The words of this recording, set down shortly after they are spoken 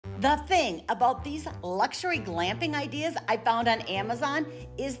The thing about these luxury glamping ideas I found on Amazon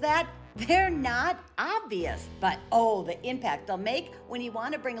is that they're not obvious, but oh, the impact they'll make when you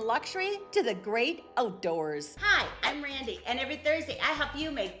want to bring luxury to the great outdoors. Hi, I'm Randy, and every Thursday I help you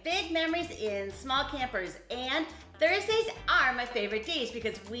make big memories in small campers, and Thursdays are my favorite days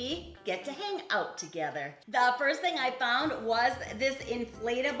because we get to hang out together. The first thing I found was this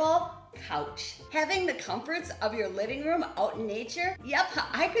inflatable couch. Having the comforts of your living room out in nature, yep,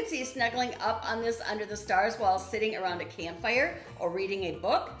 I could see snuggling up on this under the stars while sitting around a campfire or reading a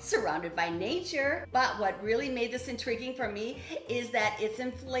book surrounded by nature. But what really made this intriguing for me is that it's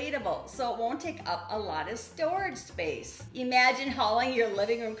inflatable, so it won't take up a lot of storage space. Imagine hauling your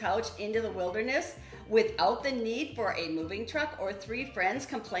living room couch into the wilderness without the need for a moving truck or 3 friends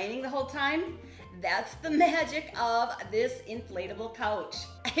complaining the whole time. That's the magic of this inflatable couch.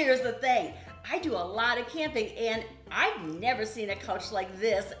 Here's the thing, I do a lot of camping and I've never seen a couch like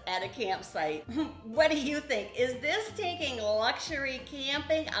this at a campsite. What do you think? Is this taking luxury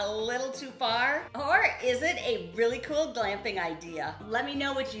camping a little too far? Or is it a really cool glamping idea? Let me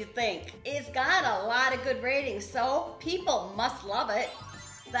know what you think. It's got a lot of good ratings, so people must love it.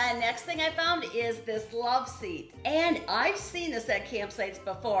 The next thing I found is this love seat. And I've seen this at campsites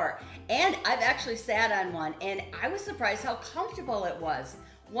before, and I've actually sat on one, and I was surprised how comfortable it was.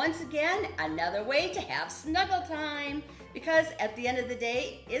 Once again, another way to have snuggle time. Because at the end of the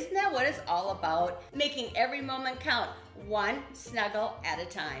day, isn't that what it's all about? Making every moment count, one snuggle at a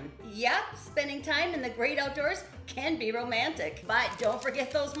time. Yep, spending time in the great outdoors can be romantic. But don't forget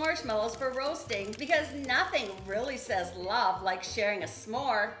those marshmallows for roasting, because nothing really says love like sharing a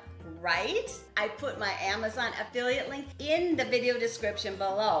s'more, right? I put my Amazon affiliate link in the video description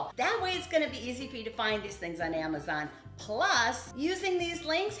below. That way it's gonna be easy for you to find these things on Amazon. Plus, using these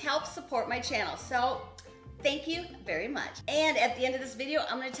links helps support my channel. So thank you very much. And at the end of this video,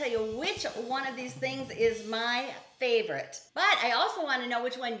 I'm gonna tell you which one of these things is my favorite. But I also wanna know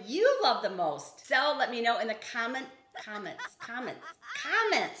which one you love the most. So let me know in the comments.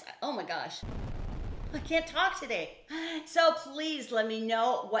 Oh my gosh. I can't talk today. So please let me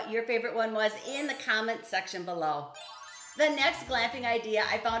know what your favorite one was in the comment section below. The next glamping idea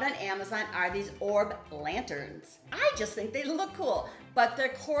I found on Amazon are these orb lanterns. I just think they look cool, but they're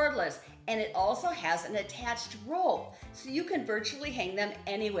cordless, and it also has an attached rope, so you can virtually hang them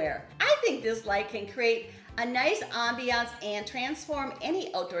anywhere. I think this light can create a nice ambiance and transform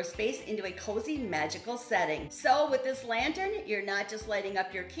any outdoor space into a cozy, magical setting. So with this lantern, you're not just lighting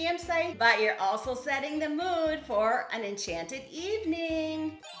up your campsite, but you're also setting the mood for an enchanted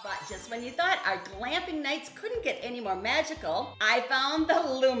evening. But just when you thought our glamping nights couldn't get any more magical, I found the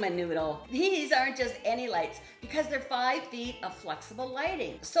Luminoodle. These aren't just any lights, because they're 5 feet of flexible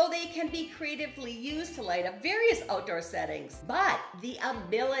lighting, so they can be creatively used to light up various outdoor settings. But the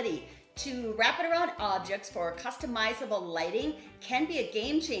ability to wrap it around objects for customizable lighting can be a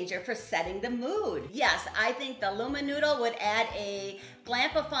game changer for setting the mood. Yes, I think the Luminoodle would add a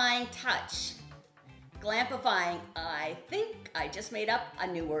glampifying touch. Glampifying, I think I just made up a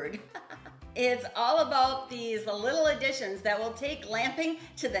new word. It's all about these little additions that will take glamping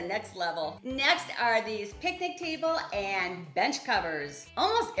to the next level. Next are these picnic table and bench covers.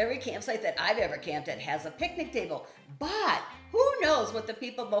 Almost every campsite that I've ever camped at has a picnic table, but who knows what the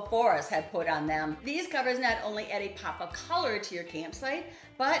people before us had put on them. These covers not only add a pop of color to your campsite,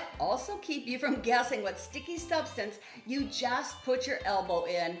 but also keep you from guessing what sticky substance you just put your elbow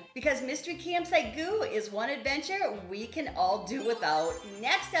in. Because mystery campsite goo is one adventure we can all do without.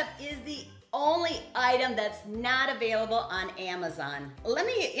 Next up is the only item that's not available on Amazon. Let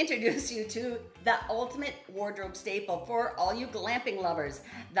me introduce you to the ultimate wardrobe staple for all you glamping lovers,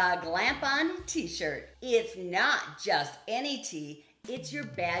 the Glamp On t-shirt. It's not just any tee, it's your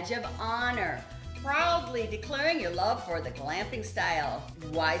badge of honor, proudly declaring your love for the glamping style.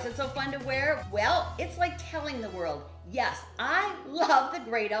 Why is it so fun to wear? Well, it's like telling the world, yes, I love the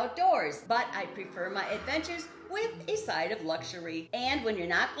great outdoors, but I prefer my adventures with a side of luxury. And when you're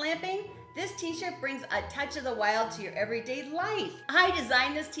not glamping, this t-shirt brings a touch of the wild to your everyday life. I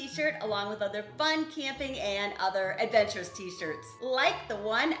designed this t-shirt along with other fun camping and other adventurous t-shirts, like the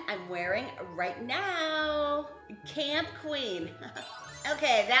one I'm wearing right now. Camp Queen.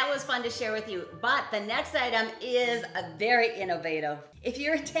 Okay, that was fun to share with you, but the next item is very innovative. If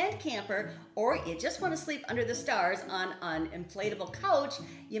you're a tent camper or you just want to sleep under the stars on an inflatable couch,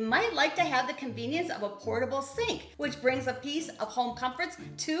 you might like to have the convenience of a portable sink, which brings a piece of home comforts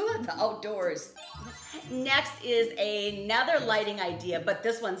to the outdoors. Next is another lighting idea, but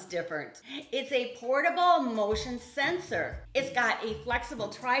this one's different. It's a portable motion sensor. It's got a flexible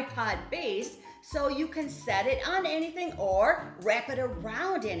tripod base so you can set it on anything or wrap it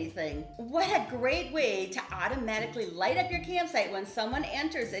around anything. What a great way to automatically light up your campsite when someone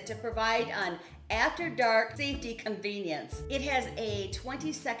enters it to provide an after dark safety convenience. It has a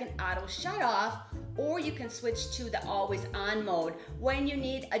 20-second auto shut off, or you can switch to the always on mode when you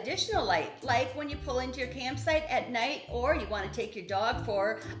need additional light, like when you pull into your campsite at night or you want to take your dog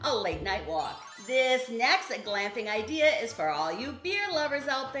for a late night walk. This next glamping idea is for all you beer lovers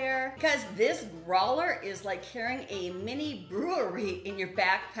out there, because this growler is like carrying a mini brewery in your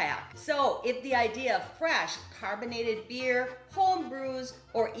backpack. So if the idea of fresh carbonated beer, home brews,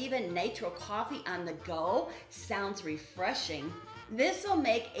 or even nitro coffee on the go sounds refreshing, this will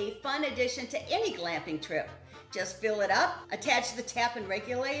make a fun addition to any glamping trip. Just fill it up, attach the tap and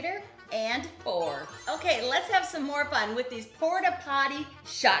regulator, and pour. Okay, let's have some more fun with these porta potty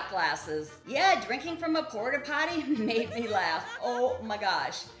shot glasses. Yeah, drinking from a porta potty made me laugh. Oh my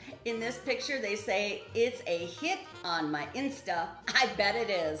gosh. In this picture, they say it's a hit on my Insta. I bet it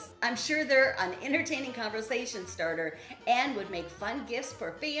is. I'm sure they're an entertaining conversation starter and would make fun gifts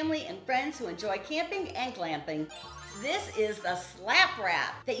for family and friends who enjoy camping and glamping. This is the slap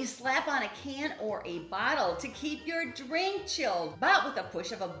wrap that you slap on a can or a bottle to keep your drink chilled. But with a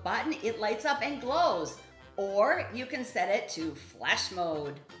push of a button, it lights up and glows. Or you can set it to flash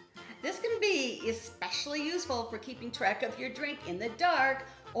mode. This can be especially useful for keeping track of your drink in the dark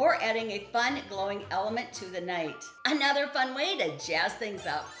or adding a fun glowing element to the night. Another fun way to jazz things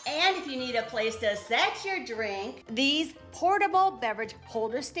up. And if you need a place to set your drink, these portable beverage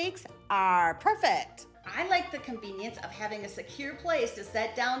holder stakes are perfect. I like the convenience of having a secure place to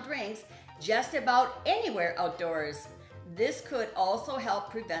set down drinks just about anywhere outdoors. This could also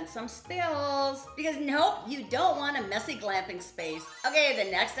help prevent some spills, because nope, you don't want a messy glamping space. Okay,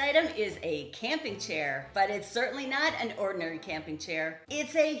 the next item is a camping chair, but it's certainly not an ordinary camping chair.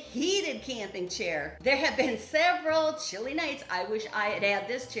 It's a heated camping chair. There have been several chilly nights I wish I had had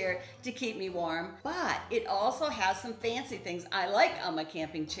this chair to keep me warm, but it also has some fancy things I like on my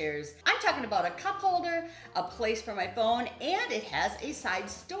camping chairs. I'm talking about a cup holder, a place for my phone, and it has a side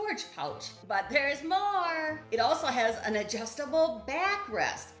storage pouch. But there's more. It also has an adjustable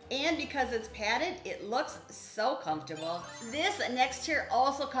backrest, and because it's padded, it looks so comfortable. This next chair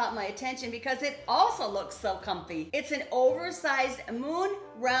also caught my attention because it also looks so comfy. It's an oversized moon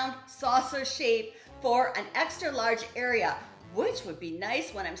round saucer shape for an extra large area, which would be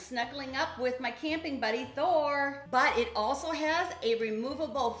nice when I'm snuggling up with my camping buddy Thor. But it also has a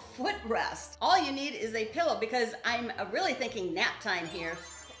removable footrest. All you need is a pillow, because I'm really thinking nap time here.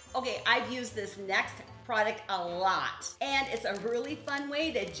 Okay, I've used this next product a lot, and it's a really fun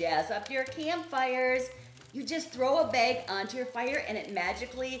way to jazz up your campfires. You just throw a bag onto your fire and it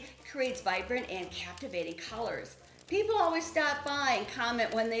magically creates vibrant and captivating colors. People always stop by and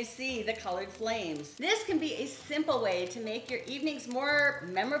comment when they see the colored flames. This can be a simple way to make your evenings more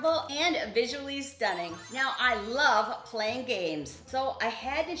memorable and visually stunning. Now, I love playing games, so I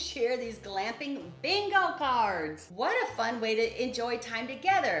had to share these glamping bingo cards. What a fun way to enjoy time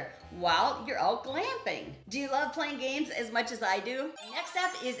together while you're out glamping. Do you love playing games as much as I do? Next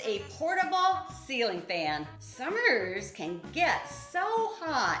up is a portable ceiling fan. Summers can get so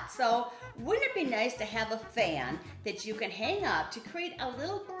hot, so wouldn't it be nice to have a fan that you can hang up to create a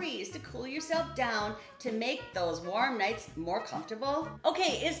little breeze to cool yourself down to make those warm nights more comfortable?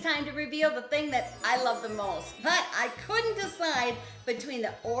 Okay, it's time to reveal the thing that I love the most, but I couldn't decide between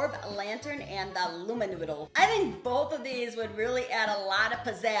the orb lantern and the luminoodle. I think both of these would really add a lot of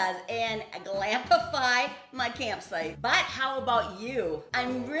pizzazz and glampify my campsite. But how about you?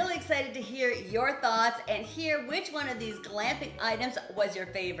 I'm really excited to hear your thoughts and hear which one of these glamping items was your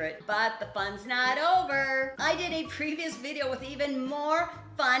favorite. But the fun's not over. I did a previous video with even more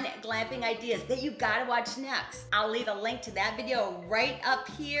fun glamping ideas that you gotta watch next. I'll leave a link to that video right up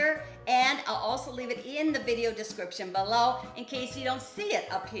here, and I'll also leave it in the video description below in case you don't see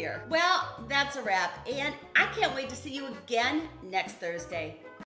it up here. Well, that's a wrap, and I can't wait to see you again next Thursday.